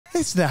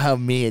That's not how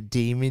Matt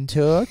Damon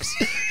talks.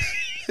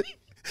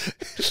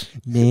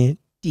 Matt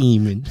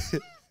Damon.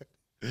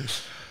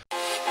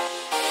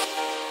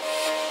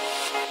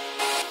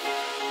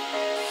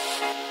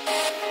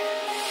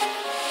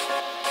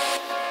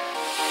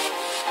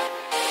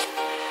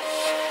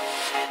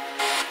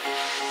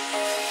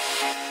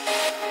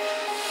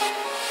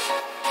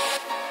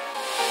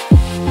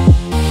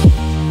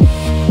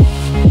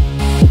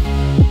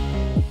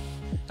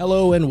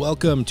 Hello and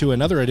welcome to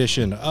another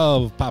edition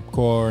of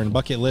Popcorn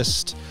Bucket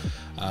List.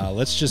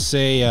 Let's just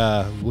say,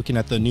 looking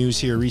at the news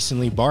here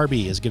recently,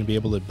 Barbie is going to be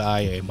able to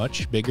buy a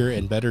much bigger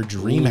and better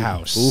dream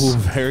house. Ooh,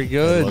 very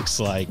good. It looks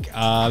like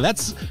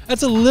that's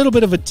a little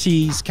bit of a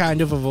tease,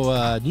 kind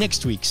of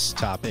next week's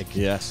topic.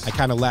 Yes. I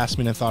kind of last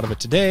minute thought of it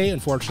today.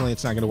 Unfortunately,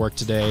 it's not going to work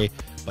today,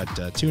 but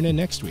tune in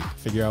next week.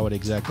 Figure out what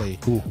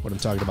I'm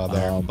talking about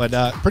there.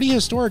 But pretty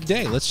historic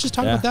day. Let's just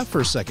talk about that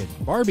for a second.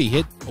 Barbie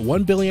hit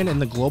 $1 billion in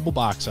the global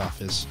box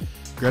office.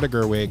 Greta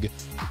Gerwig,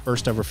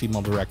 first ever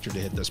female director to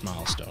hit this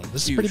milestone.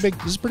 This is pretty big.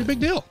 This is a pretty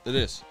big deal. It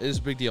is. It is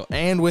a big deal.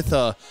 And with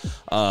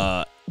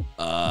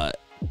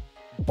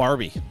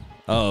Barbie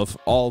of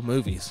all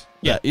movies.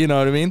 Yeah, you know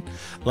what I mean?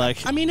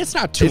 Like, I mean, it's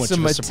not too much of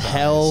a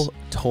Mattel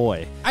surprise.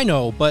 Toy. I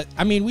know, but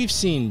I mean, we've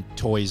seen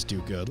toys do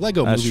good.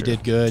 Lego That's Movie true.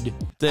 did good.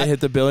 Did it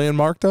hit the billion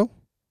mark though?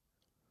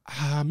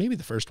 Maybe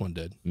the first one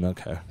did.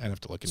 Okay. I'd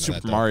have to look into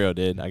Super that. Mario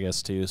did, I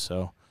guess, too.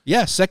 So.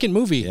 Yeah, second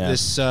movie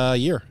this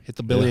year. Hit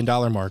the $1 billion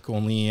mark.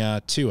 Only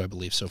two, I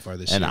believe, so far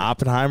this year. And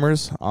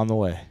Oppenheimer's on the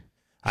way.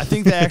 I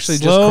think they actually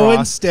slow just crossed,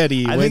 and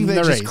steady. I think they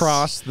the just race.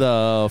 crossed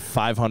the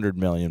 500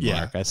 million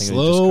mark. I think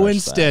slow they and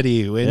just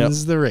steady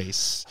wins the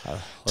race.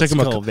 Took Took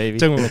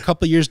him a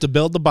couple years to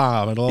build the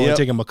bomb. It'll only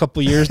take him a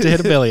couple years to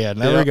hit $1 billion.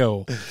 There we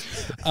go.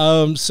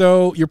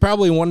 So you're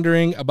probably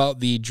wondering about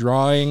the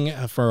drawing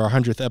for our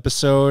 100th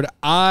episode.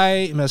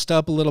 I messed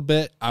up a little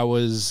bit.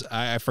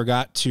 I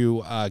forgot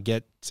to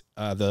get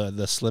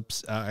the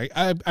slips.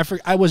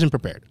 I wasn't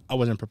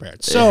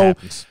prepared. So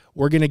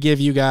we're gonna give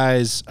you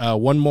guys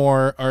one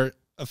more or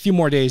a few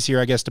more days here,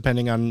 I guess,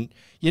 depending on,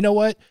 you know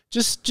what,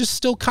 just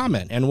still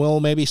comment, and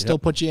we'll maybe still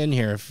put you in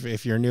here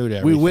if you're new to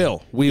everything.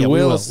 We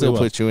will still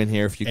put you in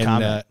here if you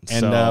comment.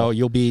 And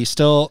you'll be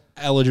still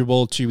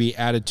eligible to be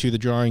added to the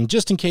drawing,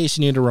 just in case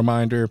you need a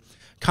reminder.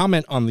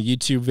 Comment on the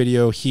YouTube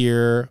video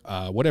here,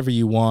 whatever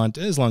you want,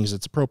 as long as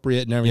it's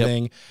appropriate and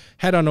everything.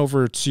 Head on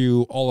over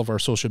to all of our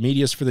social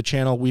medias for the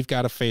channel. We've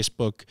got a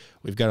Facebook,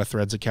 we've got a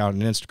Threads account,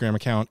 an Instagram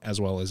account, as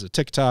well as a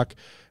TikTok.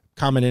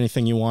 Comment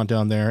anything you want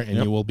down there, and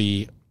you will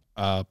be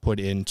put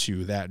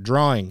into that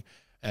drawing.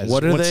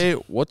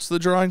 What's the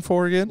drawing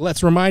for again?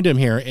 Let's remind him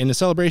here. In the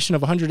celebration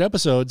of 100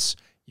 episodes,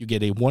 you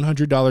get a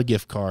 $100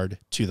 gift card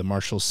to the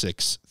Marshall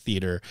 6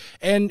 Theater.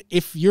 And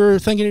if you're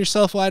thinking to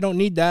yourself, well, I don't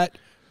need that,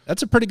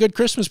 that's a pretty good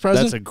Christmas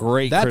present. That's a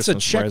great Christmas That's a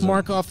check present.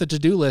 mark off the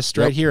to-do list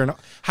right here. And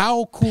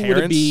how cool would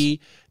it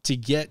be to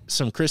get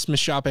some Christmas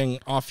shopping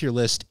off your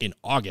list in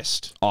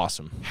August?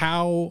 Awesome.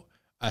 How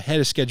ahead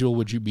of schedule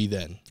would you be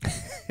then?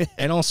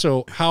 And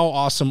also, how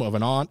awesome of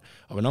an aunt,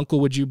 of an uncle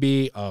would you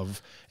be,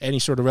 of any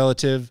sort of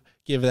relative?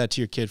 Give that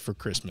to your kid for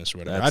Christmas or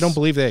whatever. I don't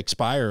believe they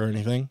expire or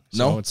anything.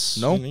 So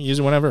you know, use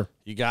it whenever.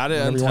 You got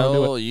it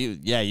whenever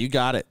you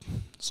got it.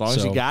 As long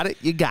as you got it,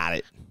 you got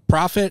it.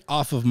 Profit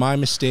off of my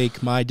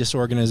mistake, my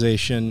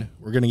disorganization.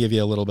 We're going to give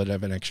you a little bit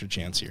of an extra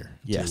chance here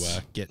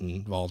to get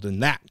involved in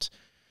that.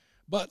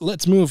 But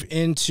let's move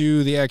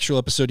into the actual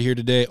episode here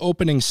today.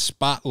 Opening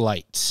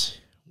spotlight.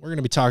 We're going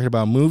to be talking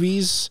about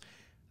movies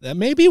that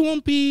maybe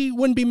wouldn't be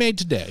made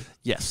today.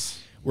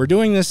 Yes. We're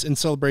doing this in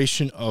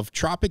celebration of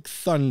Tropic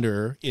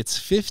Thunder. Its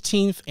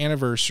 15th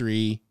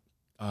anniversary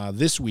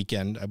this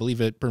weekend. I believe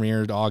it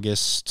premiered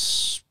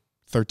August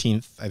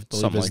 13th, I believe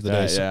something is like the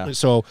that, day. yeah.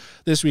 So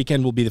this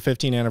weekend will be the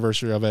 15th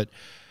anniversary of it.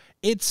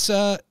 It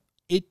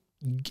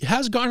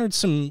has garnered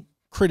some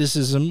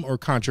criticism or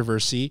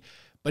controversy,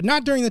 but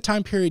not during the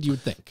time period you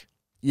would think.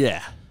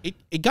 Yeah.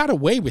 It got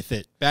away with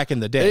it back in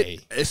the day.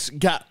 It's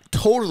got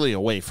totally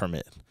away from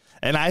it.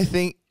 And I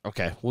think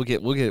we'll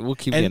keep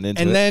getting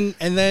into it.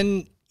 And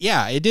then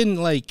it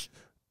didn't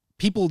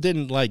people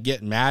didn't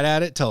get mad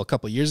at it till a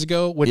couple of years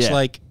ago, which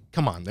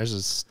come on,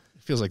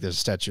 feels like there's a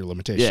statute of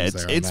limitations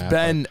there. It's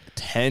been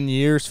 10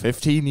 years,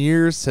 15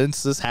 years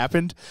since this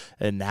happened,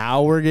 and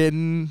now we're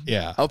getting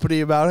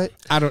uppity about it.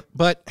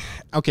 But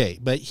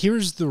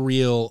here's the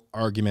real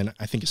argument,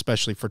 I think,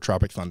 especially for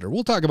Tropic Thunder.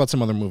 We'll talk about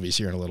some other movies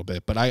here in a little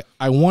bit, but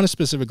I want to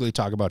specifically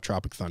talk about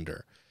Tropic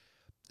Thunder.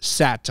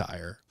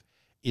 Satire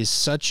is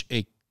such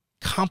a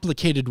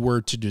complicated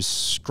word to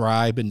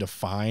describe and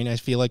define, I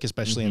feel like,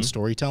 especially in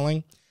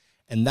storytelling.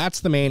 And that's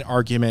the main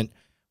argument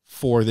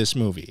for this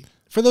movie.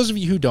 For those of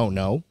you who don't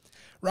know,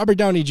 Robert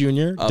Downey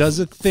Jr. does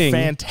a thing.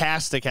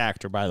 Fantastic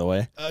actor, by the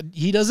way.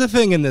 He does a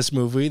thing in this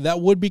movie that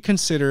would be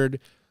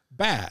considered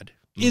bad.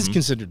 Is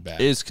considered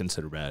bad. Is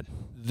considered bad.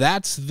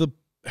 That's the...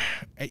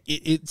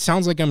 It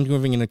sounds like I'm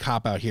moving in a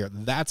cop-out here.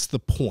 That's the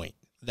point.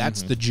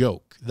 That's the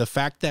joke. The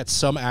fact that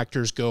some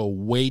actors go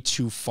way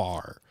too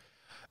far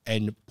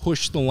and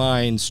push the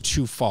lines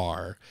too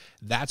far.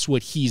 That's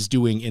what he's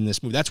doing in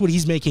this movie. That's what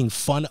he's making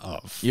fun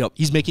of. Yep.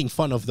 He's making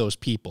fun of those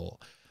people.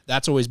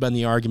 That's always been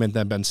the argument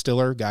that Ben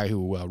Stiller, guy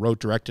who wrote,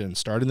 directed, and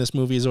starred in this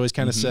movie, has always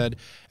kind of said.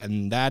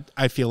 And that,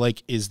 I feel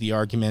like, is the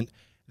argument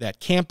that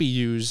can't be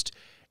used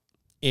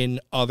in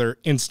other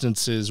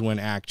instances when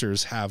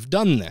actors have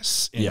done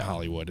this in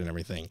Hollywood and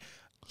everything.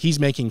 He's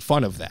making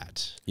fun of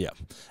that. Yeah.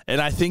 And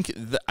I think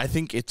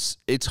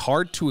it's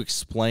hard to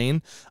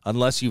explain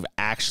unless you've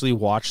actually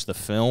watched the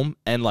film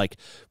and like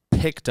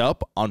picked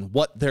up on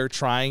what they're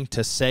trying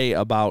to say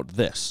about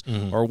this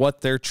or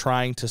what they're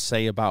trying to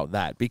say about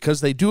that,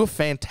 because they do a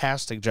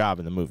fantastic job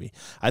in the movie.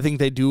 I think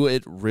they do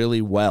it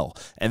really well,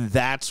 and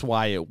that's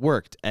why it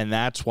worked. And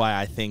that's why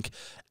I think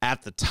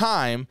at the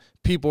time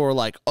people were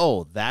like,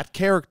 oh, that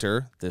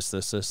character, this,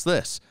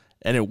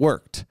 and it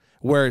worked.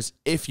 Whereas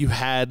if you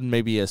had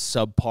maybe a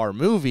subpar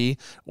movie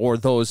or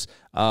those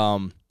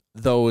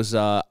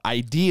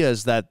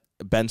ideas that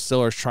Ben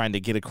Stiller's trying to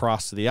get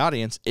across to the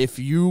audience, if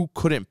you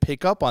couldn't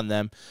pick up on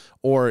them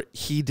or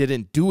he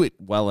didn't do it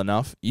well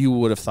enough, you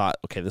would have thought,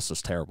 okay, this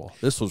was terrible.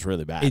 This was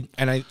really bad.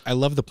 And I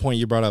love the point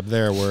you brought up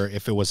there where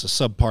if it was a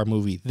subpar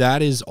movie,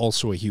 that is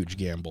also a huge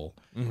gamble.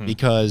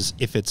 Because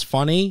if it's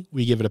funny,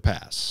 we give it a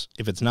pass.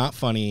 If it's not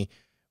funny,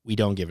 we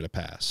don't give it a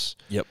pass.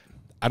 Yep.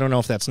 I don't know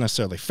if that's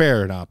necessarily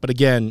fair or not. But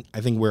again,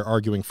 I think we're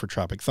arguing for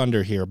Tropic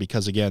Thunder here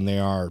because, again, they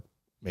are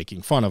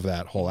making fun of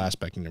that whole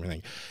aspect and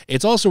everything.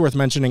 It's also worth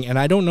mentioning, and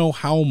I don't know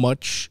how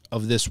much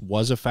of this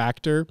was a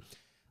factor,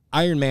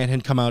 Iron Man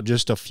had come out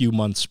just a few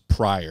months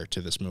prior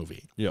to this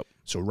movie. Yep.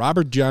 So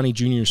Robert Downey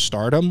Jr.'s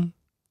stardom,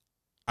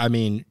 I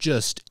mean,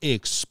 just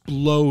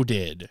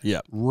exploded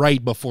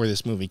right before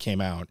this movie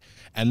came out.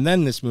 And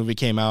then this movie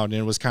came out, and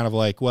it was kind of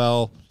like,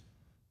 well,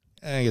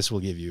 I guess we'll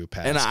give you a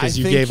pass because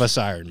you gave us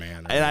Iron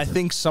Man. And I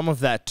think some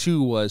of that,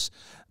 too, was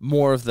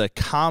more of the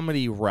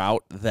comedy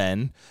route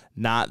then,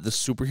 not the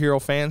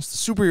superhero fans.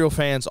 The superhero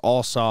fans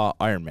all saw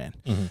Iron Man.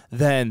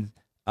 Then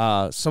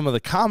some of the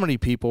comedy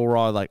people were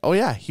all like, oh,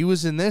 yeah, he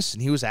was in this,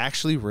 and he was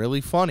actually really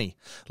funny.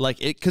 Like,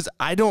 because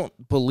I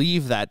don't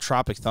believe that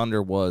Tropic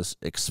Thunder was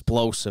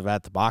explosive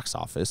at the box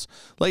office.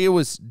 Like, it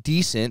was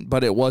decent,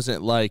 but it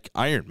wasn't like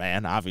Iron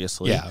Man,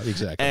 obviously. Yeah,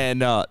 exactly.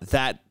 And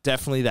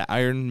that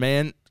Iron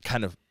Man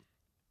kind of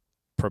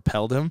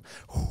propelled him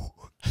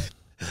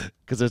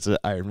because it's an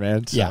Iron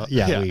Man. So,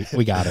 yeah,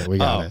 we got it. We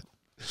got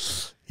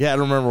it. Yeah, I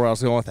don't remember where I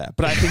was going with that,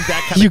 but I think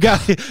that kind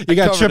you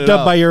got tripped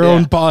up by your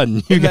own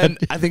pun. Then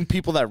I think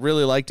people that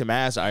really liked him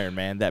as Iron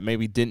Man that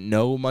maybe didn't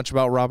know much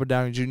about Robert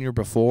Downey Jr.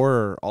 before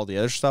or all the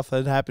other stuff that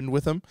had happened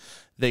with him,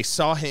 they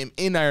saw him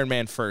in Iron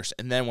Man first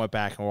and then went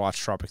back and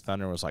watched Tropic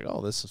Thunder and was like,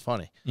 oh, this is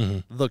funny.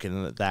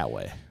 Looking at it that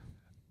way.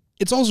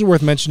 It's also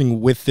worth mentioning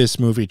with this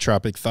movie,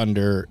 Tropic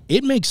Thunder,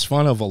 it makes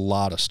fun of a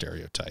lot of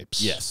stereotypes.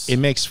 Yes. It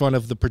makes fun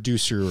of the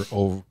producer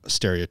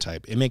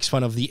stereotype. It makes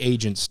fun of the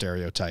agent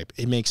stereotype.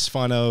 It makes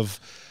fun of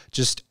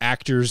just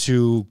actors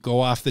who go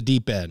off the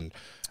deep end.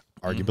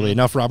 Arguably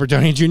enough, Robert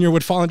Downey Jr.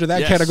 would fall into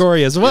that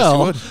category as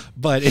well. Yes,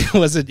 but it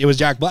was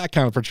Jack Black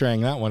kind of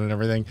portraying that one and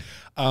everything.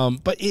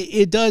 But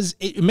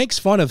it makes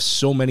fun of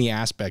so many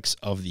aspects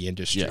of the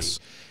industry. Yes.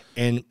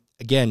 And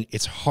again,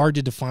 it's hard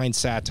to define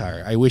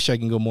satire. I wish I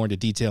can go more into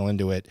detail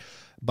into it,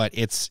 but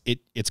it's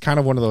kind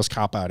of one of those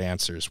cop-out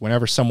answers.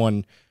 Whenever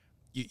someone,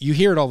 you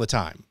hear it all the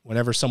time,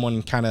 whenever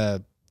someone kind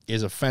of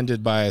is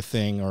offended by a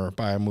thing or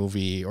by a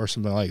movie or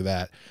something like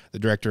that, the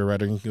director or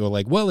writer can go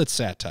like, well, it's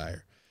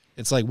satire.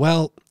 It's like,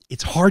 well,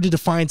 it's hard to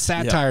define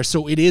satire,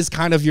 so it is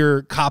kind of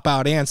your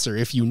cop-out answer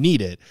if you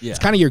need it. It's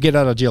kind of your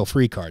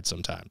get-out-of-jail-free card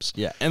sometimes.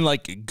 Yeah, and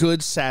like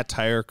good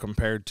satire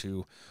compared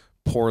to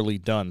poorly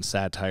done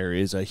satire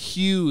is a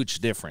huge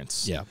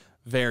difference. Yeah.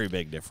 Very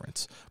big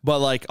difference. But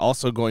like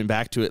also going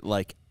back to it,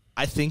 like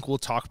I think we'll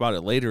talk about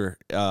it later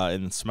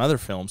in some other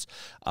films.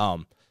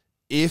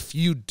 If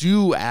you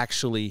do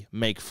actually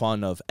make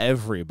fun of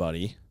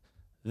everybody,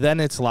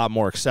 then it's a lot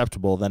more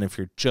acceptable than if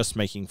you're just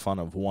making fun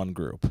of one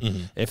group,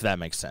 if that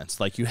makes sense.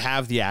 Like you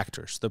have the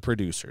actors, the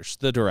producers,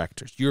 the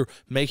directors. You're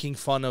making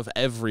fun of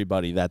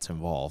everybody that's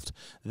involved.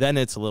 Then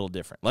it's a little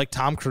different. Like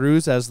Tom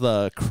Cruise as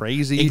the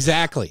crazy.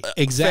 Exactly.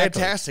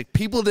 Fantastic.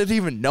 People didn't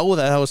even know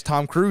that was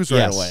Tom Cruise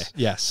right away.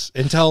 Yes.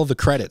 Until the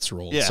credits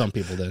rolled. Some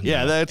people didn't.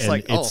 Yeah, that's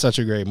like, it's such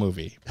a great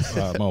movie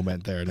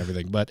moment there and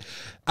everything. But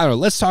I don't know.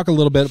 Let's talk a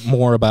little bit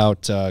more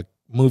about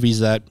movies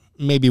that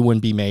maybe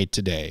wouldn't be made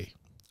today.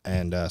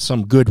 And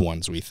some good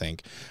ones, we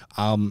think.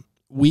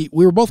 We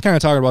were both kind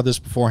of talking about this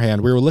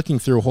beforehand. We were looking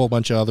through a whole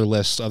bunch of other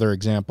lists, other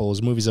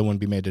examples, movies that wouldn't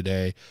be made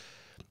today.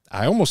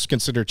 I almost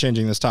consider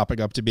changing this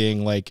topic up to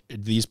being like,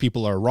 these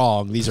people are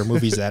wrong. These are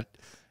movies that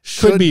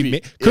could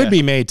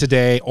be made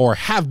today or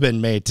have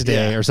been made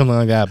today or something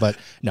like that. But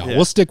no,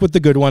 we'll stick with the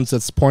good ones.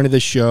 That's the point of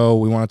this show.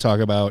 We want to talk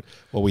about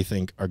what we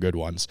think are good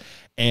ones.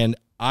 And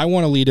I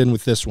want to lead in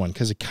with this one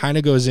because it kind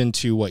of goes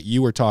into what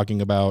you were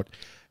talking about,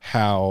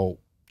 how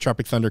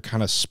Tropic Thunder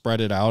kind of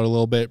spread it out a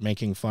little bit,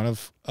 making fun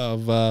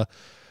of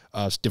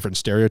different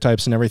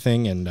stereotypes and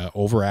everything and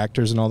over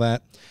actors and all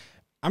that.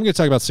 I'm going to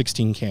talk about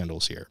 16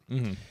 Candles here.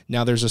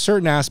 Now, there's a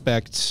certain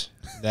aspect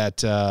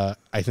that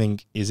I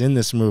think is in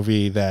this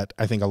movie that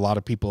I think a lot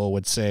of people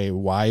would say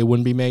why it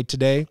wouldn't be made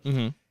today.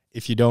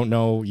 If you don't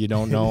know, you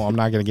don't know. I'm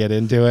not going to get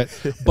into it.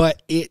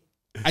 But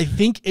I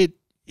think it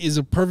is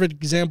a perfect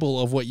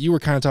example of what you were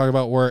kind of talking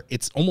about, where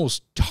it's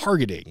almost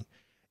targeting.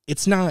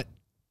 It's not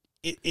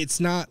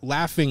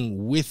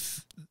laughing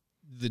with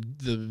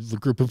the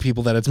group of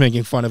people that it's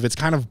making fun of. It's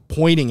kind of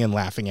pointing and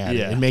laughing at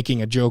it and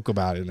making a joke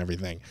about it and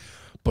everything.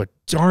 But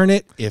darn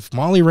it, if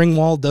Molly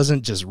Ringwald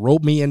doesn't just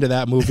rope me into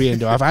that movie,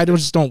 and if I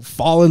just don't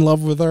fall in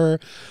love with her,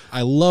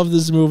 I love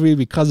this movie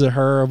because of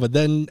her. But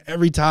then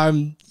every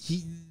time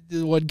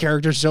one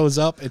character shows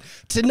up, and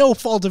to no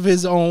fault of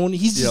his own,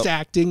 he's just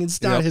acting.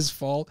 It's not his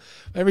fault.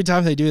 Every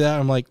time they do that,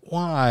 I'm like,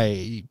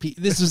 why?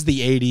 This was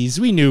the 80s.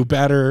 We knew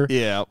better.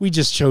 Yeah. We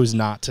just chose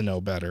not to know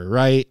better,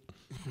 right?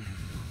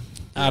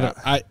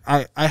 I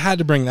had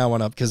to bring that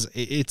one up because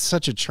it's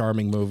such a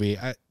charming movie.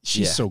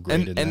 She's so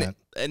great in that.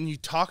 And you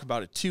talk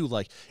about it too,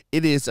 like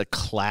it is a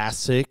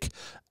classic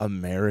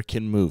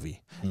American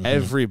movie.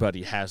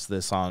 Everybody has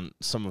this on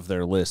some of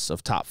their lists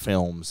of top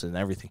films and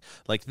everything.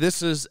 Like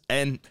this is,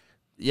 and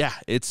yeah,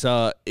 it's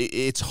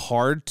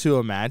hard to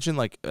imagine.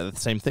 Like the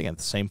same thing at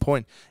the same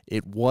point,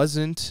 it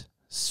wasn't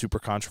super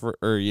controversial,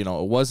 or it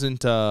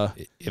wasn't.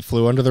 It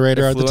flew under the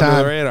radar at the time.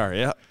 Under the radar,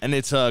 yeah, and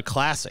it's a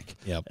classic.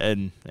 Yep,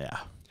 and yeah.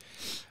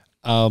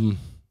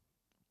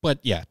 But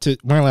yeah,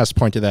 my last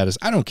point to that is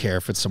I don't care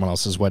if it's someone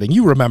else's wedding.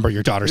 You remember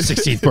your daughter's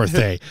 16th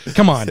birthday.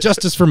 Come on,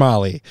 justice for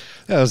Molly.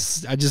 I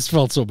just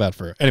felt so bad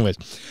for her. Anyways,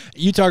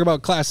 you talk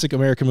about classic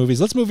American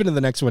movies. Let's move into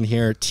the next one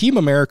here. Team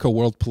America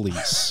World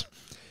Police.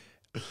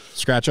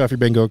 Scratch off your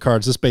bingo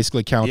cards. This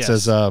basically counts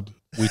as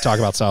we talk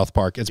about South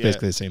Park. It's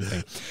basically the same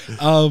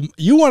thing.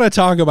 You want to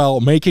talk about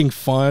making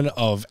fun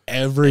of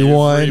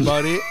everyone?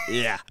 Everybody?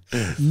 Yeah.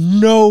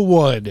 No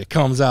one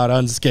comes out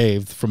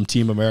unscathed from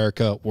Team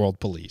America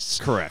World Police.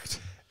 Correct.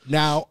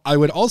 Now, I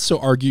would also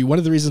argue one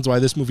of the reasons why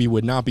this movie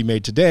would not be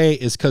made today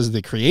is because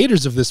the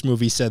creators of this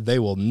movie said they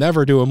will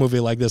never do a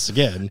movie like this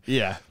again.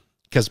 Yeah.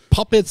 Because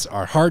puppets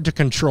are hard to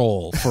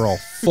control for a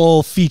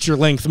full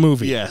feature-length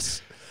movie.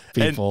 Yes.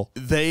 People.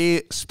 And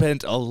they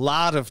spent a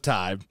lot of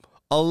time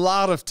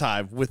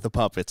with the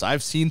puppets.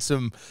 I've seen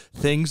some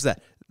things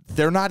that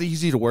they're not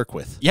easy to work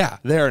with. Yeah.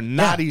 They're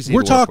not easy to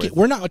work with.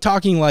 We're not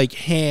talking like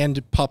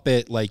hand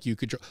puppet like you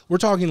could. We're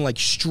talking like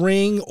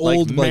string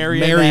old like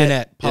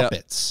marionette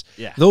puppets.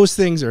 Yep. Yeah. Those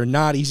things are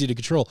not easy to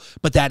control,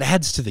 but that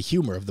adds to the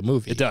humor of the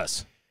movie. It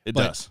does. It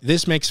does.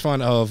 This makes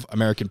fun of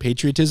American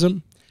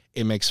patriotism.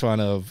 It makes fun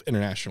of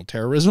international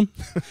terrorism.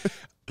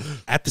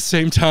 At the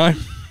same time.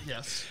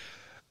 Yes.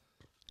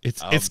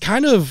 It's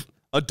kind of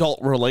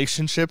adult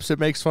relationships it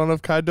makes fun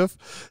of, kind of.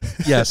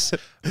 Yes.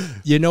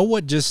 You know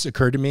what just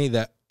occurred to me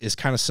that is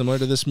kind of similar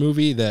to this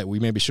movie that we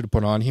maybe should have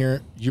put on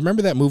here? You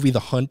remember that movie The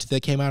Hunt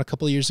that came out a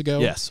couple of years ago?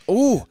 Yes.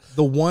 Oh,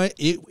 the one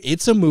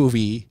it's a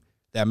movie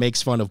that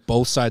makes fun of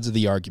both sides of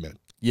the argument.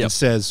 It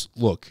says,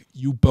 look,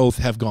 you both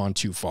have gone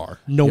too far.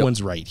 No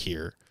one's right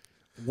here.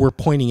 We're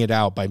pointing it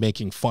out by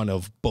making fun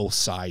of both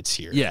sides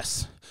here.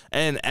 Yes.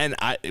 And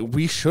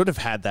we should have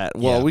had that.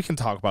 Well, we can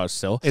talk about it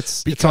still.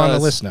 It's on the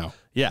list now.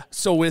 Yeah.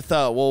 So with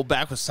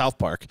back with South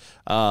Park,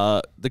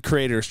 the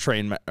creators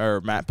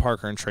Matt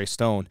Parker and Trey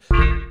Stone.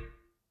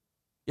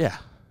 Yeah.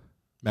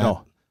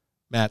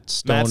 Matt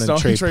Stone and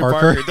Trey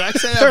Parker. Did I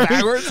say that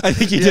backwards? I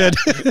think you did.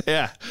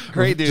 Yeah.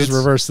 Great dudes. Just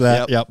reverse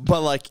that. Yep.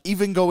 But like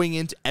even going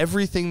into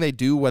everything they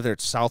do, whether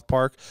it's South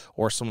Park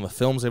or some of the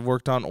films they've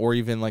worked on, or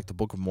even like the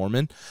Book of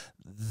Mormon,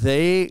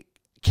 they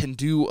can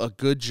do a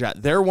good job.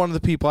 They're one of the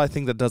people I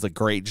think that does a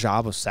great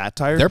job of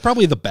satire. They're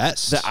probably the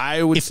best.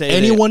 I would say if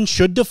anyone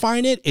should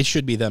define it, it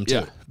should be them too.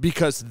 Yeah,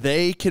 because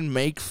they can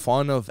make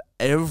fun of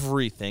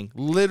everything,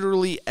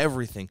 literally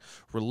everything.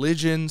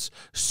 Religions,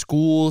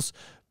 schools,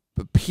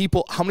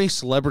 people. How many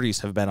celebrities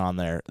have been on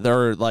there?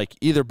 They're like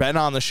either been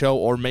on the show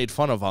or made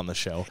fun of on the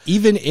show.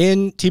 Even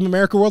in Team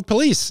America World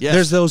Police,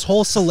 there's those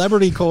whole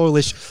celebrity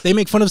coalition. They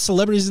make fun of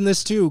celebrities in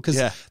this too because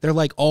they're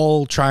like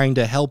all trying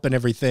to help and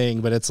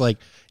everything, but it's like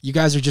you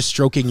guys are just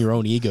stroking your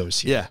own egos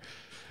here.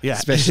 Yeah.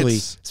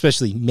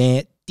 Especially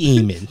Matt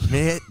Damon.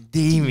 Matt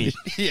Damon.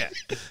 Yeah.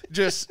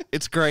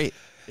 It's great.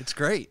 It's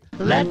great.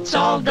 Let's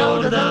all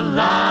go to the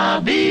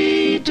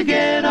lobby to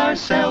get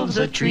ourselves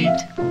a treat.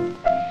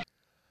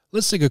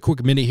 Let's take a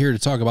quick minute here to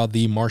talk about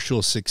the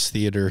Marshall 6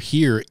 Theater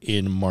here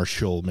in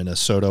Marshall,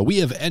 Minnesota. We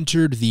have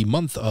entered the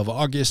month of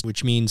August,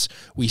 which means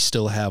we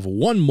still have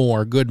one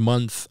more good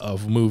month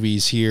of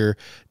movies here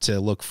to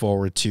look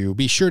forward to.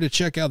 Be sure to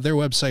check out their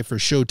website for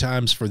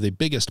showtimes for the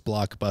biggest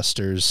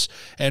blockbusters,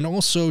 and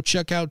also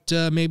check out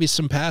maybe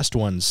some past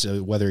ones,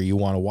 whether you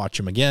want to watch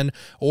them again,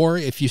 or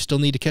if you still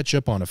need to catch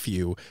up on a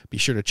few, be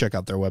sure to check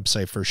out their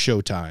website for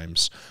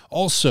showtimes.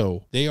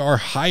 Also, they are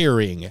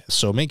hiring,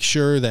 so make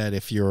sure that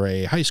if you're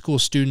a high school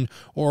student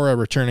or a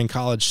returning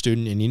college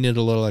student and you need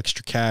a little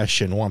extra cash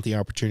and want the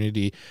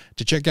opportunity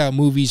to check out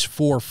movies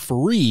for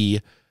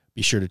free,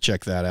 be sure to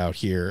check that out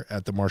here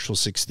at the Marshall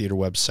 6 Theater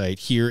website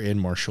here in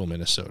Marshall,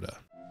 Minnesota.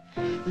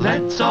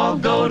 Let's all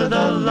go to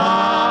the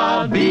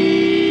lobby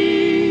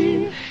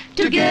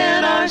to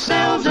get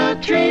ourselves a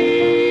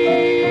treat.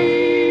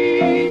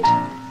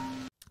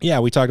 Yeah,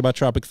 we talked about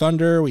Tropic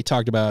Thunder. We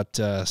talked about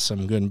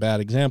some good and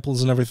bad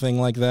examples and everything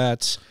like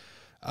that.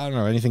 I don't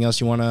know. Anything else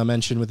you want to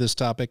mention with this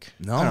topic?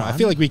 No, I don't know. I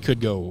feel like we could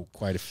go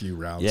quite a few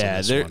rounds.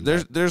 Yeah, on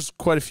this there's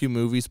quite a few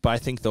movies, but I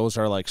think those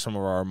are like some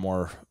of our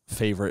more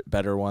favorite,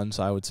 better ones,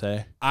 I would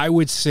say. I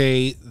would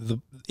say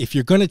if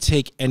you're going to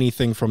take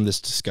anything from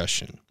this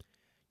discussion,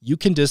 you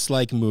can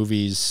dislike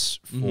movies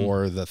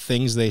for the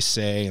things they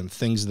say and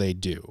things they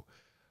do.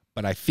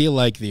 But I feel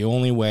like the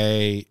only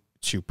way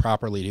to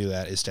properly do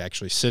that is to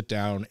actually sit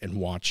down and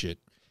watch it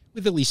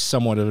with at least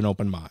somewhat of an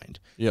open mind.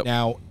 Yep.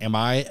 Now, am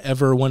I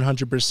ever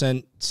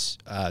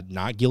 100%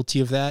 not guilty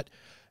of that?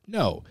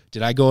 No.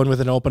 Did I go in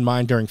with an open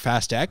mind during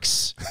Fast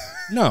X?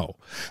 No.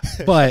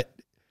 But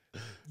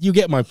you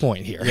get my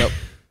point here.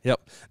 Yep.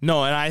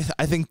 No, and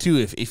I think, too,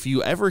 if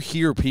you ever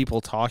hear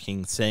people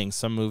talking, saying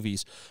some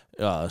movies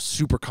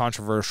super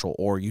controversial,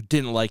 or you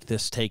didn't like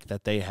this take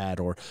that they had,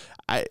 or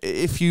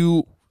if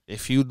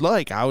you'd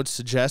like, I would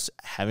suggest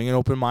having an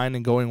open mind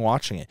and going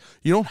watching it.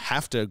 You don't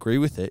have to agree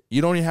with it.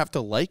 You don't even have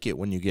to like it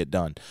when you get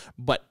done.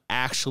 But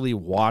actually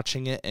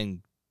watching it and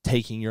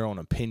taking your own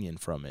opinion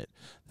from it,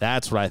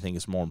 that's what I think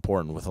is more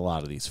important with a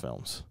lot of these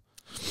films.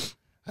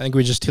 I think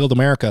we just healed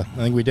America. I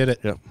think we did it.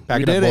 Yep.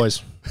 Back it up,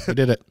 boys. We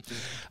did it.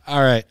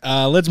 All right.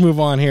 Let's move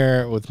on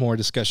here with more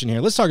discussion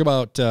here. Let's talk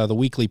about the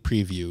weekly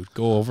preview.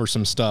 Go over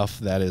some stuff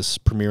that is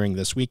premiering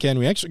this weekend.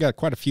 We actually got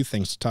quite a few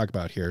things to talk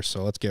about here,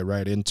 so let's get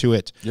right into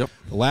it. Yep.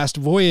 The Last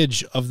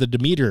Voyage of the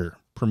Demeter,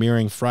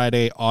 premiering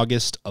Friday,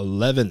 August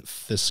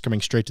 11th. This is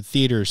coming straight to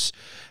theaters.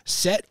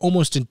 Set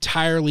almost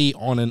entirely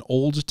on an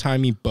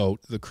old-timey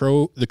boat, the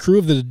crew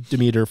of the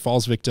Demeter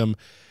falls victim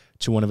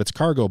to one of its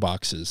cargo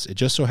boxes. It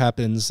just so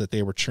happens that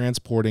they were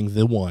transporting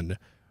the one,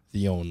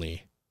 the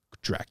only,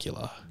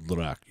 Dracula.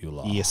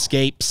 He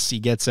escapes, he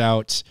gets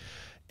out,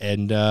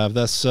 and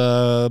thus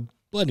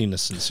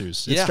bloodiness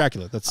ensues. It's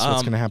Dracula. That's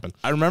what's going to happen.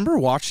 I remember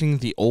watching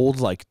the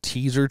old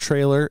teaser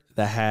trailer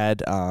that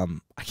had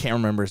I can't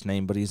remember his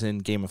name, but he's in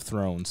Game of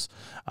Thrones.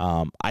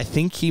 I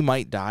think he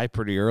might die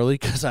pretty early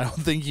because I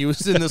don't think he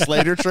was in this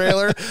later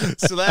trailer.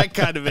 So that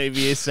kind of made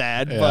me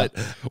sad. Yeah.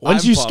 But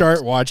once you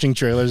start watching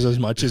trailers as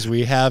much as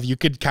we have, you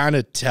could kind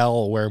of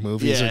tell where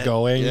movies are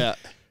going. Yeah.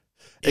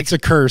 It's a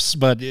curse,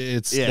 but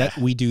it's that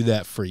we do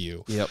that for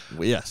you. Yep.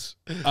 Yes.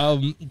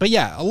 But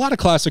yeah, a lot of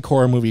classic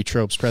horror movie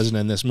tropes present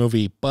in this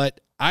movie, but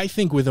I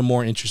think with a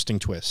more interesting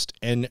twist.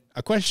 And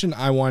a question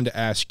I wanted to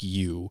ask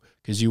you,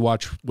 because you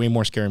watch way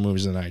more scary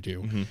movies than I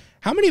do. Mm-hmm.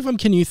 How many of them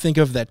can you think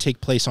of that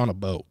take place on a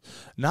boat?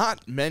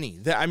 Not many.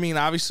 I mean,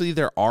 obviously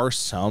there are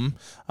some,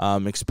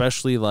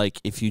 especially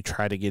if you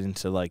try to get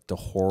into the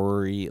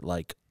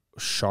horror-y,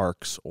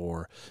 sharks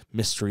or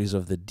mysteries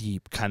of the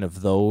deep, kind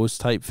of those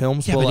type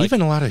films. Yeah, but even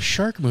a lot of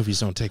shark movies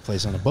don't take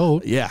place on a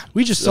boat. Yeah.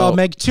 We just saw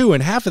Meg 2,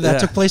 and half of that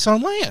took place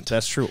on land.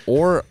 That's true.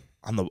 Or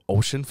on the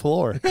ocean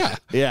floor.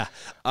 Yeah.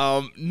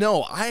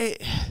 No,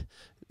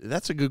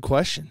 that's a good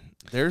question.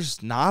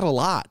 There's not a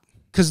lot.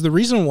 Because the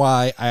reason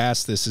why I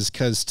asked this is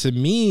because, to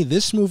me,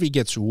 this movie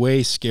gets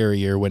way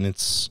scarier when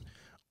it's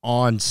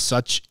on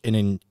such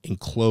an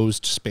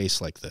enclosed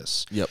space like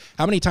this. Yep.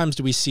 How many times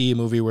do we see a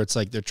movie where it's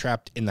they're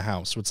trapped in the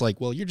house? It's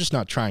well, you're just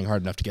not trying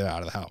hard enough to get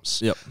out of the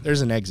house. Yep.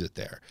 There's an exit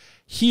there.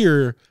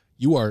 Here,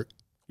 you're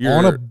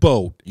on a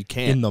boat. You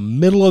can't. In the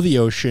middle of the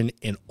ocean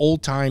in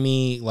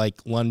old-timey,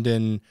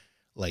 London.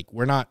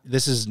 We're not,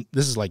 this is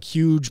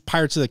huge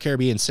Pirates of the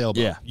Caribbean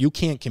sailboat. Yeah. You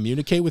can't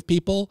communicate with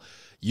people.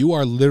 You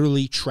are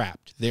literally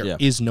trapped. There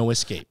is no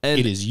escape. And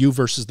it is you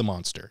versus the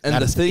monster.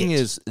 And the thing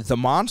is, the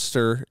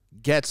monster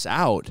gets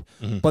out,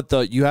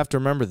 but you have to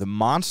remember, the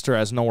monster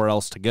has nowhere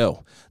else to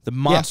go. The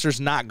monster's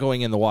not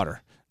going in the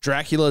water.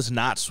 Dracula's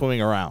not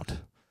swimming around.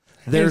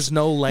 There's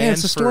no land.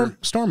 It's a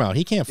storm out.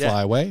 He can't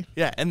fly away.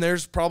 Yeah, and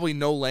there's probably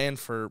no land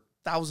for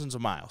thousands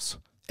of miles.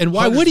 And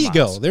why would he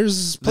go?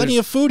 There's plenty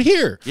of food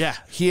here. Yeah,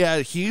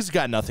 he's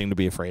got nothing to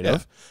be afraid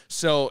of.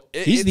 So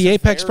he's the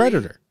apex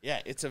predator.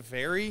 Yeah, it's a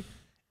very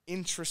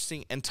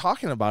interesting, and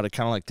talking about it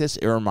kind of like this,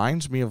 it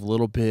reminds me of a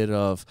little bit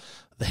of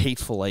The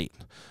Hateful Eight,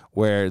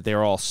 where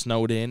they're all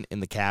snowed in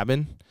the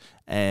cabin,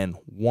 and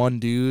one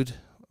dude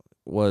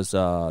was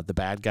the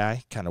bad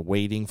guy, kind of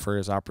waiting for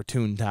his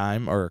opportune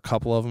time, or a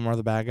couple of them are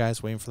the bad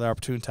guys waiting for their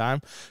opportune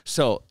time.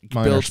 So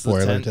minor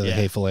spoiler to The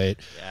Hateful Eight.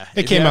 Yeah.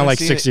 It came out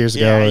 6 years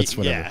ago. It's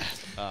whatever.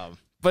 Yeah.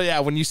 But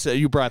yeah, when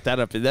you brought that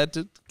up, that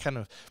kind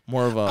of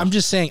more of a... I'm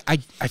just saying, I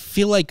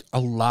feel like a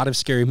lot of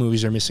scary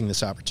movies are missing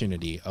this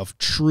opportunity of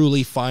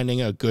truly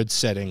finding a good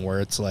setting where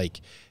it's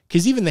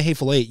because even The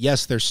Hateful Eight,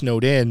 yes, they're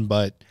snowed in,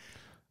 but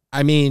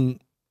I mean,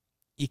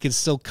 you can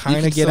still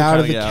kind of get out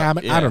of the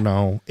cabin. Yeah. I don't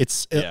know.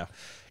 It's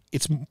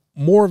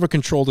more of a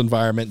controlled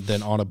environment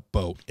than on a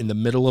boat in the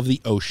middle of the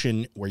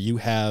ocean where you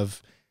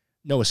have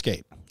no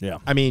escape. Yeah.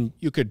 I mean,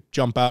 you could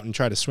jump out and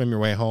try to swim your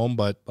way home,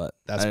 but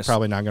that's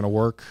probably not going to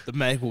work. The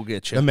Meg will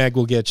get you. The Meg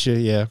will get you,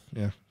 yeah.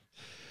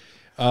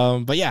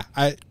 But yeah,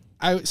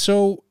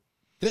 so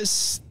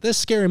this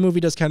scary movie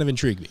does kind of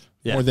intrigue me.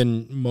 Yeah. more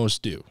than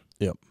most do.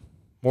 Yep.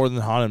 More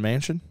than Haunted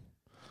Mansion?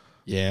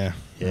 Yeah.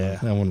 Yeah.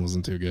 That one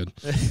wasn't too good.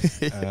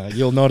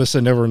 You'll notice I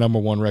never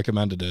 #1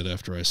 recommended it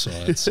after I saw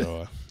it.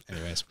 So,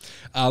 anyways,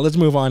 let's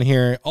move on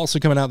here. Also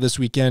coming out this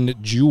weekend,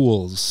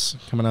 Jules,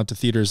 coming out to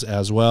theaters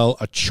as well.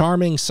 A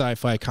charming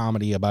sci-fi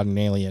comedy about an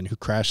alien who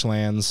crash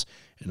lands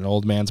in an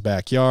old man's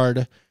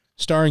backyard.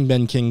 Starring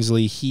Ben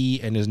Kingsley,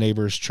 he and his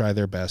neighbors try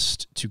their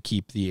best to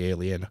keep the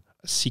alien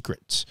a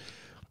secret.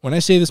 When I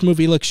say this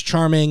movie looks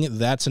charming,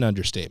 that's an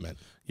understatement.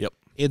 Yep.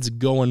 It's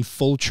going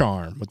full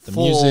charm with the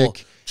Full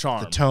music,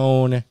 charm. the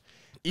tone.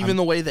 Even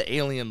the way the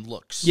alien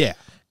looks. Yeah.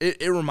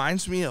 It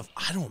reminds me of,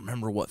 I don't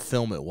remember what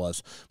film it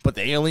was, but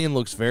the alien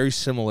looks very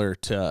similar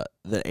to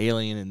the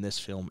alien in this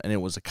film, and it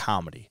was a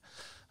comedy.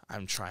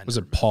 I'm trying Was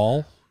to it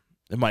Paul?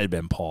 It might have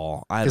been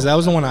Paul. Because that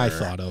was the one I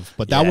thought of.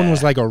 But that one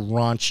was like a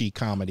raunchy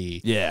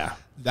comedy. Yeah.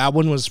 That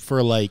one was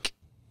for like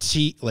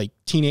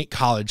teenage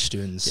college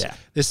students. Yeah.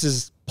 This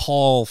is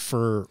Paul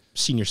for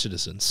senior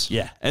citizens.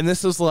 Yeah. And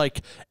this is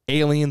like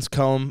aliens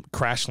come,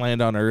 crash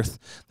land on Earth.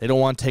 They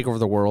don't want to take over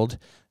the world.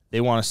 They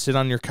want to sit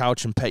on your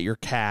couch and pet your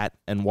cat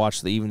and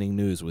watch the evening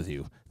news with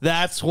you.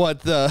 That's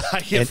what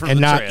I get from the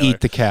not trailer. eat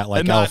the cat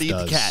like and Elf not eat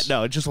does. the cat.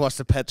 No, it just wants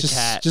to pet the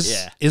cat.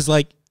 Yeah. Is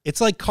like, it's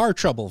like car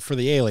trouble for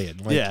the alien.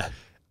 Like, Yeah.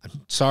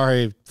 I'm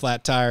sorry,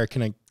 flat tire.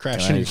 Can I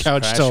crash on your just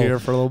couch crash here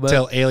for a little bit?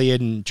 till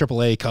Alien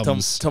AAA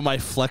comes? Till my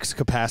flex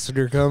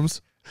capacitor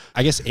comes.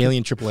 I guess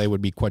Alien AAA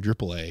would be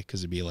quadruple A because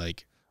it'd be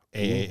like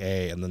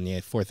AAA, and then the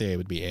fourth A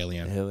would be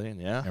Alien.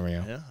 Alien, yeah. There we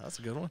go. Yeah, that's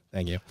a good one.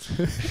 Thank you.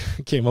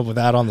 Came up with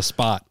that on the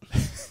spot.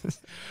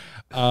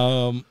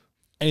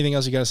 Anything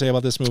else you got to say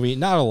about this movie?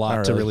 Not a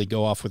lot to really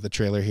go off with the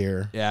trailer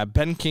here. Yeah,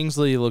 Ben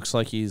Kingsley looks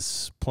like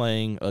he's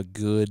playing a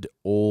good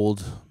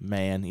old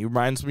man. He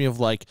reminds me of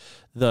like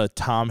the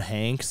Tom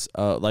Hanks,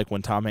 like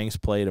when Tom Hanks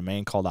played A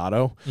Man Called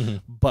Otto,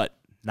 but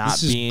not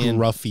This being is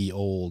gruffy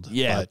old.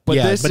 Yeah, but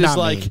this is not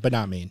like mean, but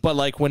not mean. But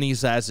like when he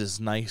has his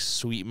nice,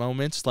 sweet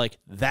moments, like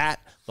that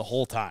the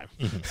whole time.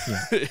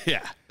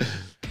 Yeah.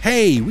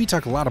 Hey, we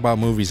talk a lot about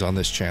movies on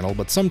this channel,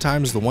 but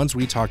sometimes the ones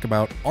we talk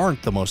about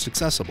aren't the most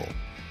accessible.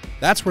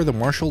 That's where the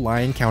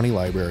Marshall-Lyon County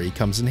Library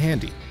comes in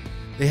handy.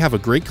 They have a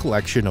great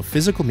collection of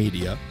physical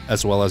media,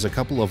 as well as a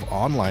couple of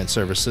online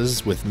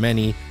services with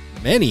many,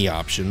 many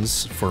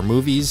options for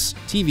movies,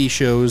 TV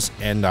shows,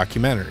 and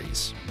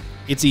documentaries.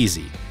 It's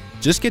easy.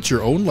 Just get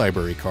your own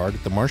library card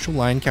at the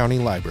Marshall-Lyon County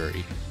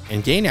Library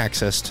and gain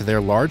access to their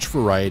large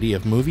variety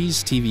of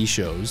movies, TV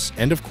shows,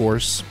 and of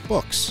course,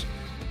 books.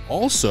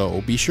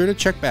 Also, be sure to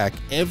check back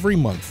every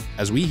month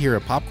as we here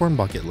at Popcorn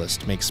Bucket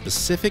List make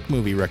specific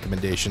movie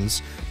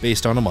recommendations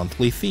based on a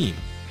monthly theme.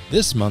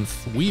 This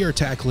month, we are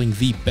tackling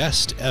the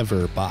best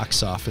ever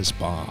box office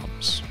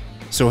bombs.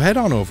 So head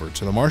on over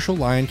to the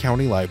Marshall-Lyon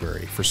County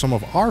Library for some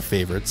of our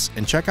favorites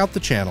and check out the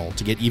channel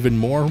to get even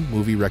more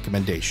movie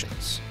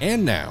recommendations.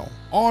 And now,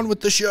 on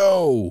with the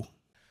show!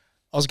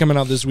 Also coming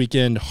out this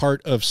weekend,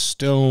 Heart of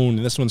Stone.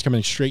 This one's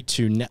coming straight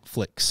to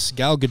Netflix.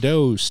 Gal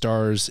Gadot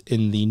stars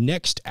in the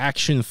next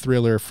action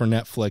thriller for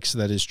Netflix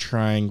that is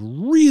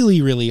trying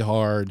really, really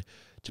hard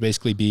to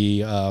basically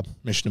be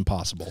Mission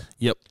Impossible.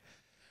 Yep.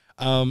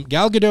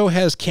 Gal Gadot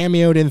has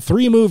cameoed in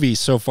 3 movies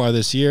so far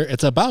this year.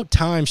 It's about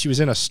time she was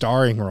in a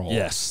starring role.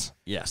 Yes.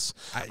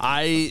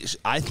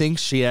 I think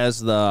she has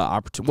the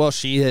opportunity. Well,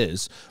 she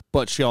is,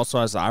 but she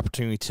also has the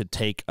opportunity to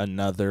take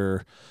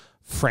another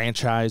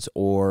franchise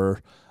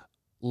or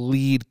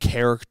lead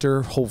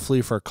character, hopefully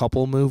for a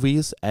couple of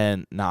movies,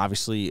 and now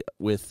obviously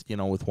with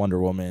Wonder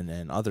Woman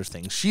and other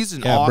things. She's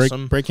an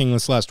awesome. Breaking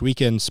this last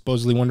weekend,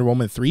 supposedly Wonder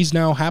Woman 3 is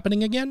now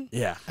happening again.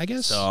 Yeah, I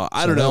guess. So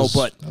I don't know,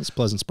 but that was a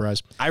pleasant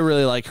surprise. I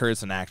really like her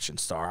as an action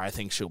star. I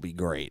think she'll be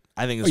great.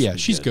 I think.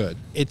 She's good.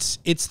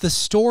 It's the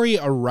story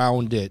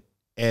around it,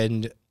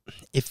 and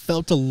it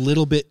felt a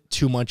little bit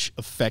too much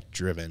effect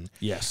driven.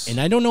 Yes,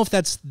 and I don't know if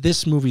that's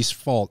this movie's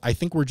fault. I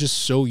think we're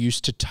just so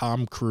used to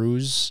Tom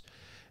Cruise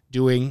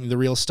doing the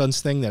real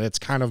stunts thing that it's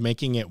kind of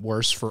making it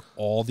worse for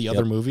all the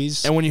other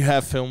movies. And when you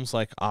have films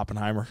like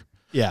Oppenheimer,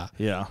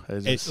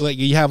 it's like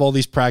you have all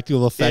these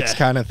practical effects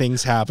kind of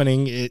things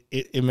happening,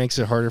 it makes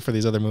it harder for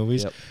these other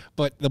movies.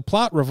 But the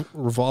plot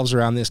revolves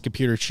around this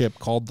computer chip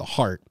called the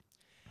Heart.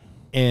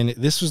 And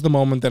this was the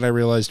moment that I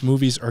realized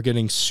movies are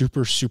getting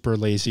super, super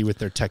lazy with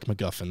their tech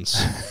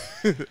MacGuffins.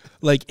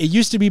 Like, it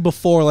used to be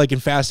before, like in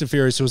Fast and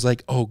Furious, it was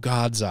like, oh,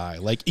 God's eye.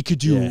 Like, it could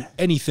do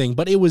anything,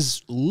 but it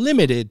was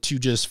limited to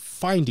just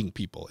finding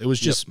people. It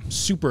was just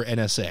super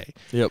NSA.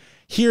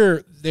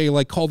 Here, they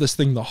like call this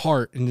thing the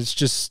Heart, and it's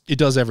just, it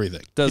does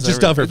everything. It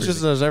just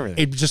does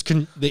everything. It just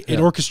can,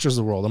 it orchestras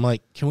the world. I'm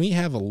like, can we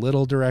have a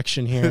little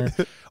direction here?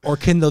 Or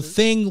can the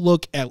thing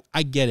look at,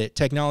 I get it,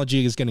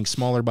 technology is getting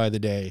smaller by the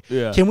day.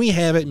 Can we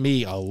have it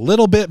be a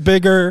little bit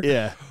bigger?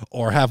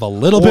 Or have a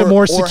little bit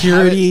more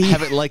security? Or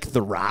have it like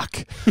The Rock.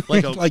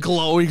 Like a like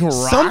glowing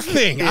rock.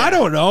 Something. I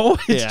don't know.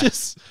 It's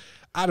just,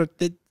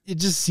 it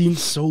just seemed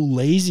so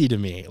lazy to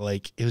me.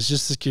 Like, it was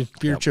just a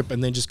computer chip,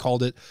 and they just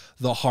called it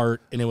the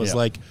Heart, and it was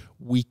like,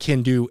 we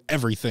can do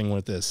everything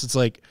with this. It's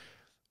like,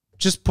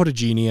 just put a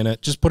genie in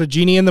it. Just put a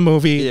genie in the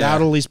movie. Yeah.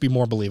 That'll at least be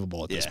more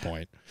believable at this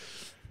point.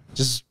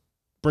 Just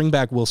bring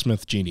back Will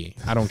Smith genie.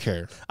 I don't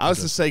care. I was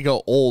to say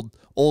go old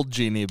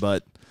genie,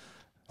 but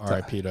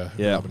R.I.P. to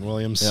yeah. Robin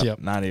Williams. Yep, Yep.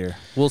 not here.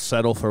 We'll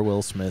settle for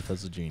Will Smith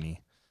as a genie.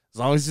 As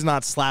long as he's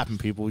not slapping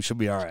people, we should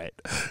be all right.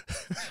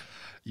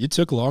 You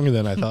took longer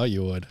than I thought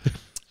you would.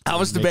 I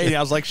was debating.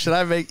 I was like, should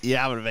I make?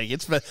 Yeah, I'm gonna make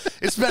it.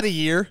 It's been a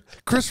year.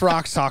 Chris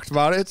Rock's talked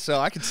about it, so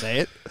I can say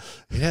it.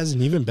 It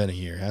hasn't even been a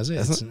year, has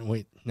it?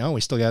 Wait, no,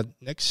 we still got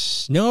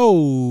next.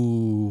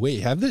 No, wait,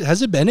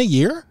 has it been a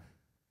year?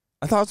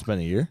 I thought it's been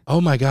a year.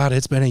 Oh my God,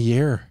 it's been a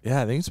year.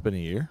 Yeah, I think it's been a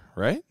year,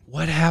 right?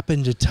 What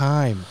happened to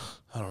time?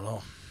 I don't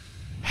know.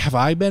 Have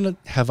I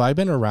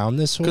been around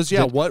this whole? Because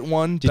what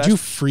won? Did you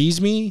freeze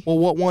me? Well,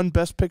 what won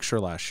Best Picture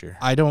last year?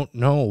 I don't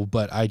know,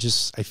 but I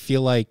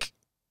feel like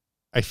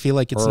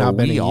it's Or not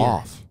been a we year.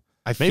 off?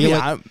 I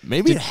feel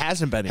Maybe it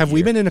hasn't been a year. Have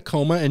we been in a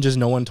coma and just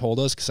no one told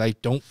us? Because I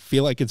don't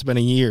feel like it's been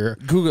a year.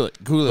 Google it.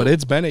 But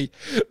it's been a.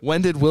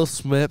 When did Will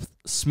Smith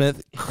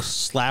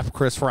slap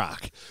Chris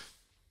Rock?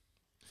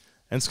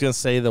 And it's gonna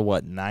say the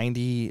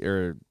 90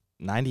 or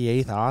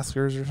 98th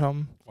Oscars or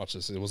something. Watch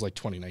this. It was like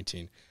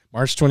 2019,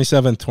 March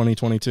 27th,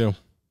 2022.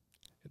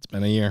 It's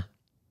been a year.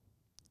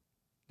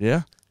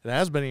 Yeah, it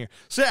has been a year.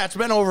 So yeah, it's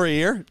been over a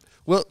year.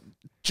 Well,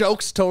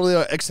 jokes totally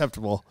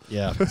acceptable.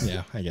 Yeah,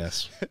 I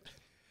guess.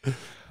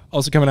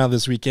 Also coming out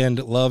this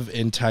weekend, Love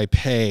in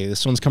Taipei.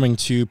 This one's coming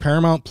to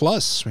Paramount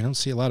Plus. We don't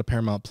see a lot of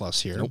Paramount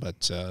Plus here,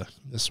 but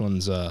this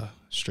one's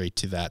straight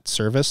to that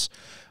service.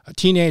 A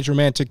teenage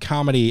romantic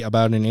comedy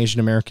about an Asian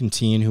American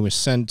teen who is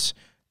sent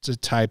to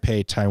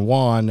Taipei,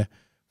 Taiwan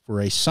for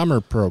a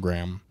summer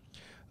program.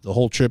 The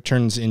whole trip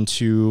turns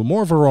into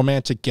more of a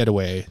romantic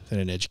getaway than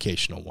an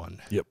educational one.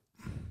 Yep.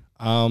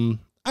 I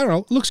don't know.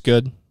 It looks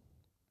good.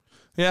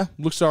 Yeah,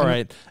 looks all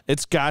right.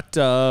 It's got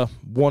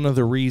one of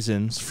the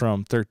reasons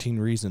from 13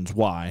 Reasons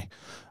Why.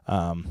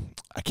 I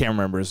can't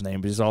remember his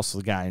name, but he's also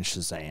the guy in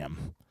Shazam.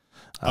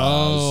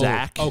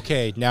 Zach.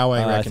 Okay, now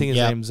I think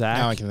his name's Zach.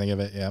 Now I can think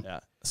of it. Yeah.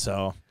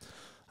 So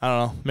I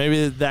don't know.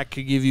 Maybe that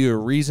could give you a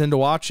reason to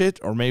watch it,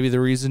 or maybe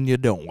the reason you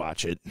don't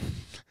watch it,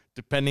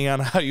 depending on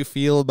how you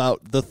feel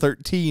about the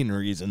 13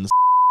 reasons.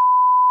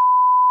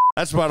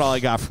 That's about all I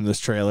got from this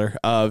trailer.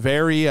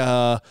 Very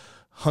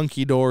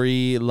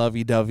hunky-dory,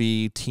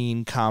 lovey-dovey,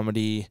 teen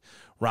comedy,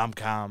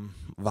 rom-com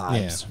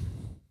vibes.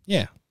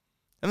 Yeah.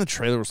 And the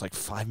trailer was like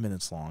 5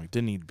 minutes long. It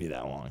didn't need to be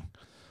that long.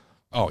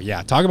 Oh,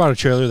 yeah. Talk about a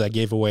trailer that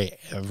gave away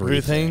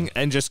everything.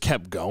 And just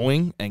kept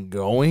going and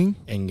going.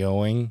 And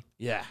going.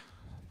 Yeah.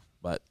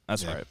 But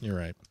that's all right. You're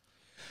right.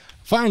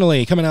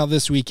 Finally, coming out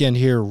this weekend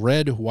here,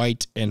 Red,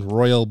 White, and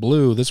Royal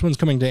Blue. This one's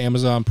coming to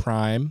Amazon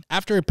Prime.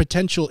 After a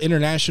potential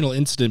international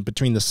incident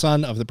between the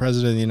son of the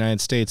President of the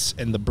United States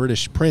and the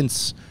British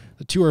Prince,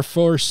 the two are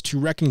forced to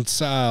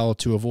reconcile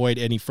to avoid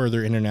any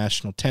further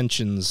international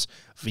tensions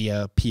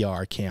via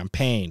PR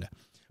campaign.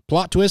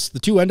 Plot twist, the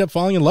two end up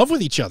falling in love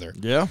with each other.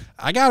 Yeah.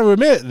 I got to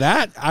admit,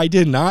 that I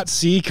did not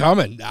see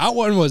coming. That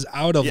one was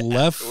out of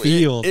left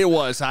field. It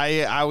was.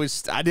 I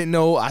didn't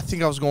know. I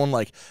think I was going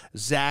like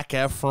Zac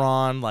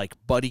Efron, like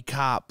buddy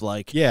cop,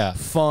 like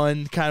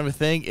fun kind of a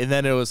thing. And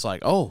then it was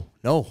like, oh,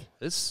 no,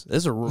 this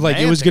is a romantic like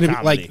it was going to be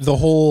comedy. like the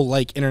whole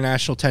like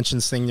international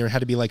tensions thing. There had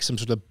to be like some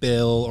sort of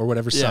bill or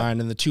whatever signed,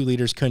 and the two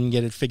leaders couldn't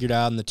get it figured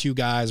out, and the two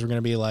guys were going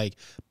to be like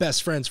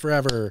best friends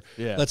forever.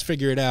 Yeah. Let's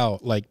figure it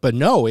out. Like, but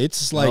no,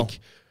 it's like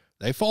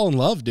they fall in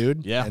love,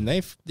 dude. Yeah. And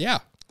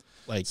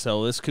like,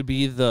 so this could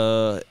be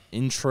the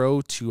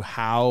intro to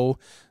how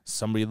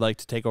somebody'd like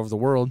to take over the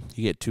world.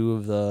 You get two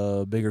of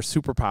the bigger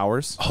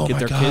superpowers, get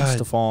their kids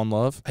to fall in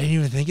love. I didn't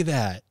even think of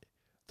that.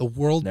 The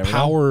world Never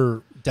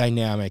power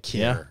dynamic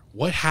here. Yeah.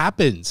 What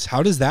happens?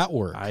 How does that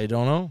work? I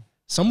don't know.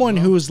 Someone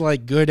who is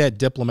like good at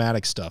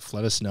diplomatic stuff,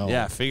 let us know.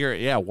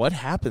 Yeah, what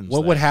happens?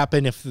 What would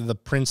happen if the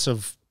Prince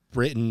of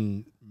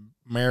Britain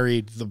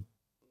married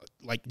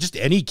like just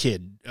any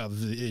kid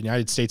of the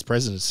United States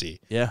presidency?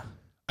 Yeah.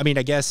 I mean,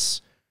 I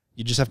guess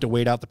you just have to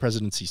wait out the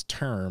presidency's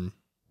term.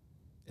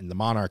 In the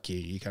monarchy,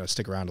 you kind of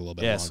stick around a little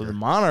bit longer. So the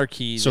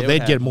monarchy, so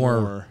they'd get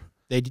more.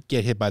 They'd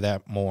get hit by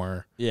that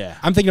more. Yeah.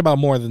 I'm thinking about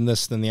more than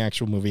this than the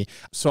actual movie.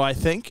 So I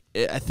think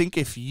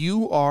if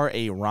you are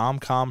a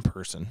rom-com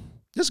person,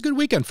 this is a good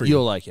weekend for you.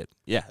 You'll like it.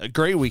 Yeah, a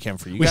great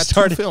weekend for you. You got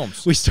two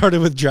films. We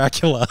started with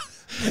Dracula,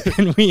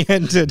 and we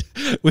ended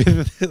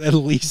with at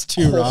least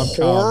two rom-coms.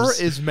 Horror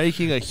is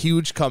making a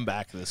huge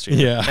comeback this year.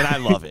 Yeah. And I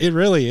love it. It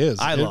really is.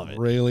 I love it.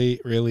 Really,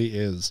 really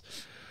is.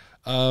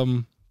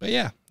 But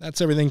yeah,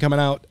 that's everything coming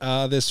out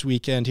this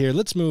weekend here.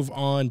 Let's move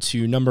on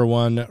to number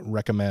one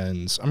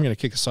recommends. I'm going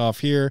to kick us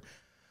off here.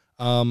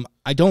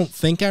 I don't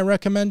think I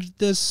recommended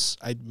this.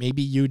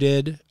 Maybe you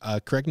did.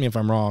 Correct me if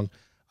I'm wrong.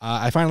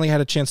 I finally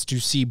had a chance to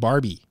see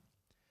Barbie.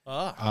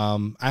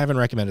 I haven't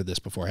recommended this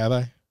before, have I?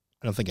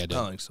 I don't think I did.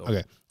 I don't think so.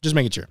 Okay, just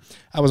making sure.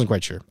 I wasn't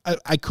quite sure.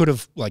 I could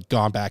have like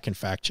gone back and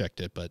fact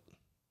checked it, but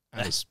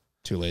I was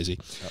too lazy.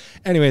 Yep.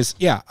 Anyways,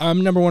 yeah,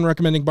 I'm number one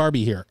recommending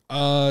Barbie here.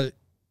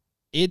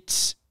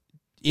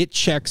 It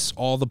checks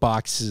all the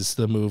boxes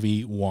the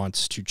movie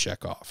wants to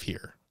check off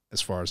here,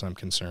 as far as I'm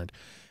concerned.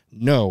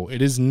 No,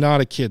 it is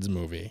not a kid's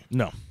movie.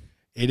 No.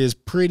 It is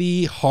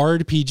pretty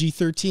hard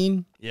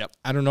PG-13. Yep.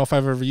 I don't know if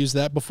I've ever used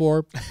that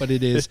before, but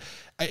it is.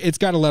 It's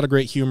got a lot of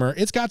great humor.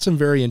 It's got some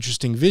very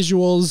interesting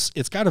visuals.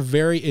 It's got a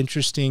very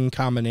interesting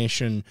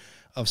combination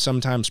of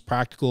sometimes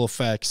practical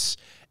effects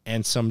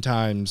and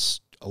sometimes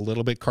a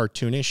little bit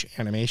cartoonish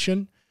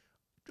animation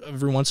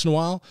every once in a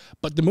while.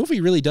 But the movie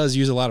really does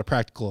use a lot of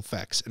practical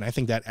effects, and I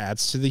think that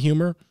adds to the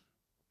humor.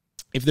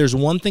 If there's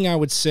one thing I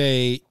would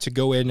say to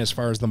go in as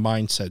far as the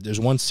mindset, there's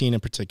one scene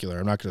in particular.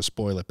 I'm not going to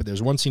spoil it, but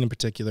there's one scene in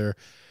particular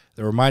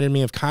that reminded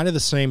me of kind of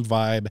the same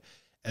vibe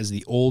as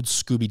the old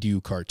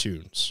Scooby-Doo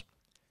cartoons.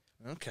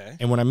 Okay.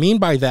 And what I mean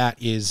by that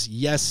is,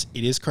 yes,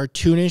 it is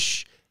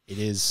cartoonish. It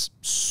is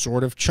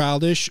sort of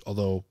childish,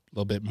 although a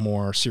little bit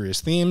more serious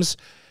themes.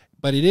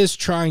 But it is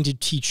trying to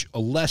teach a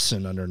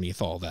lesson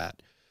underneath all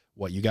that.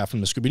 What you got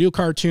from the Scooby-Doo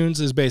cartoons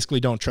is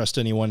basically don't trust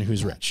anyone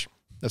who's rich.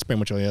 That's pretty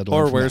much all you had to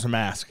learn. Or wears a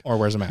mask. Or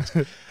wears a mask.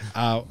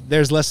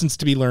 There's lessons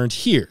to be learned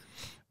here.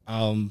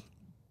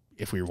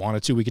 If we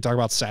wanted to, we could talk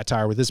about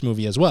satire with this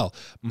movie as well.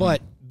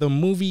 But the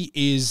movie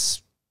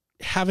is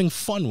having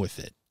fun with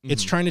it.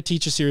 It's trying to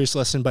teach a serious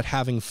lesson, but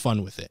having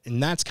fun with it.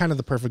 And that's kind of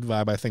the perfect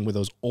vibe, I think, with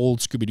those old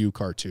Scooby-Doo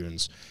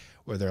cartoons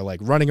where they're like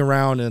running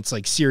around and it's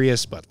like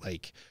serious, but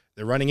like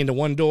they're running into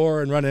one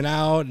door and running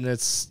out, and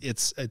it's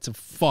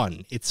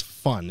fun. It's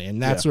fun.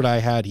 And that's what I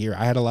had here.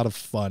 I had a lot of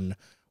fun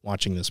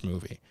watching this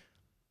movie.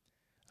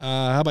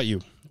 How about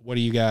you? What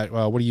do you got?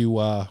 What do you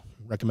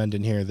recommend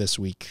in here this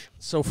week?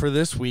 So for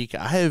this week,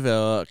 I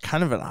have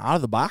kind of an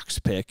out-of-the-box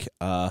pick.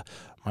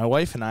 My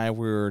wife and I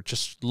were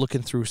just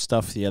looking through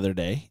stuff the other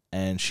day,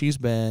 and she's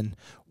been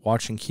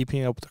watching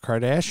Keeping Up with the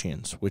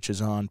Kardashians, which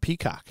is on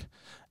Peacock.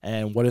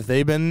 And what have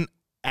they been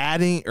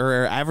adding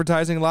or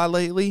advertising a lot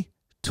lately?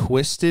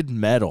 Twisted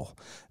Metal.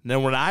 And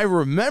then when I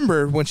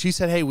remembered when she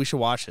said, hey, we should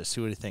watch this,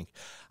 see what do you think?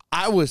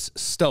 I was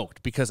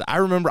stoked because I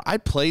remember I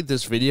played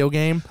this video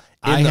game.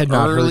 I had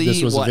not heard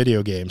this was a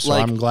video game, so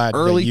I'm glad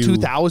early that you...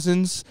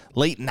 2000s,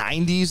 late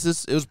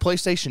 90s. It was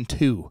PlayStation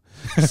 2.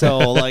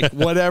 So like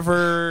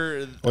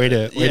whatever. Way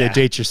to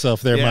date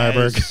yourself there,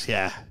 Meyerberg.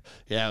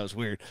 Yeah, it was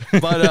weird.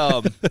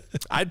 But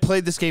I'd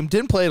played this game,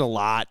 didn't play it a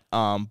lot,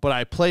 but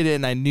I played it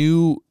and I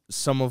knew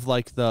some of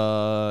like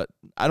the,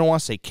 I don't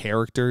want to say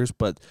characters,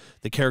 but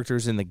the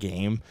characters in the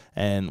game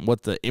and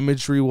what the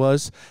imagery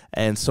was.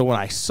 And so when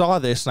I saw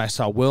this and I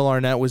saw Will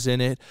Arnett was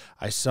in it,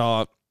 I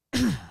saw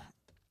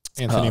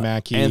Anthony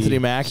Mackie. Anthony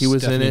Mackie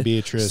was Stephanie in it.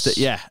 Beatrice.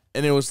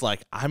 And it was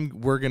like,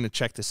 we're going to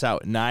check this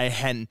out. And I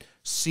hadn't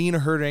seen or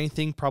heard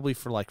anything probably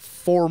for like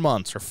 4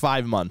 months or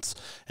 5 months.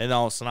 And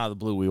all of a sudden out of the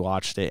blue, we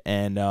watched it.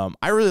 And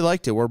I really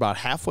liked it. We're about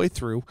halfway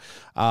through.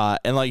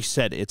 And like you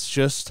said, it's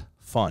just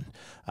fun.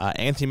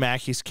 Anthony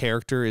Mackie's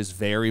character is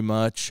very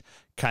much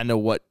kind of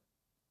what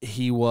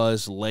he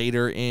was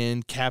later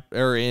in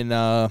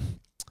the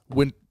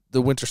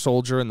Winter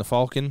Soldier and the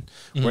Falcon,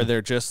 where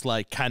they're just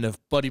like kind of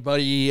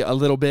buddy a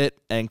little bit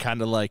and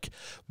kind of like,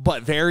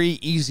 but very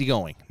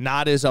easygoing,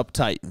 not as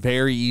uptight,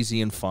 very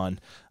easy and fun.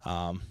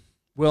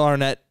 Will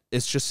Arnett,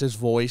 it's just his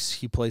voice.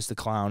 He plays the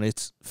clown.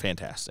 It's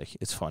fantastic.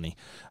 It's funny.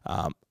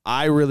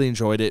 I really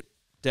enjoyed it.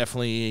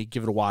 Definitely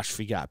give it a watch if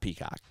you got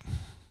Peacock.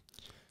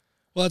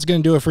 Well, that's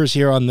going to do it for us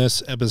here on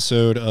this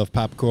episode of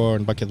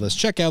Popcorn Bucket List.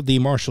 Check out the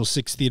Marshall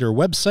 6 Theater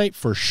website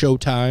for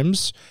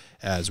showtimes,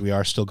 as we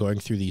are still going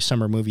through the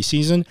summer movie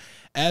season,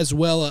 as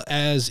well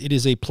as it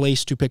is a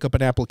place to pick up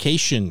an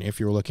application if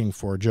you're looking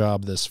for a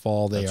job this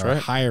fall. They are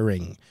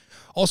hiring.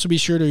 Also, be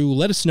sure to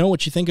let us know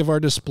what you think of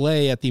our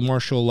display at the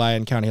Marshall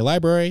Lyon County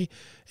Library,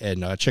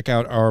 and check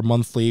out our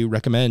monthly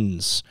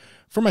recommends.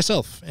 For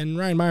myself and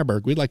Ryan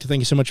Meyerberg, we'd like to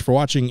thank you so much for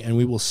watching, and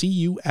we will see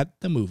you at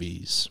the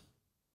movies.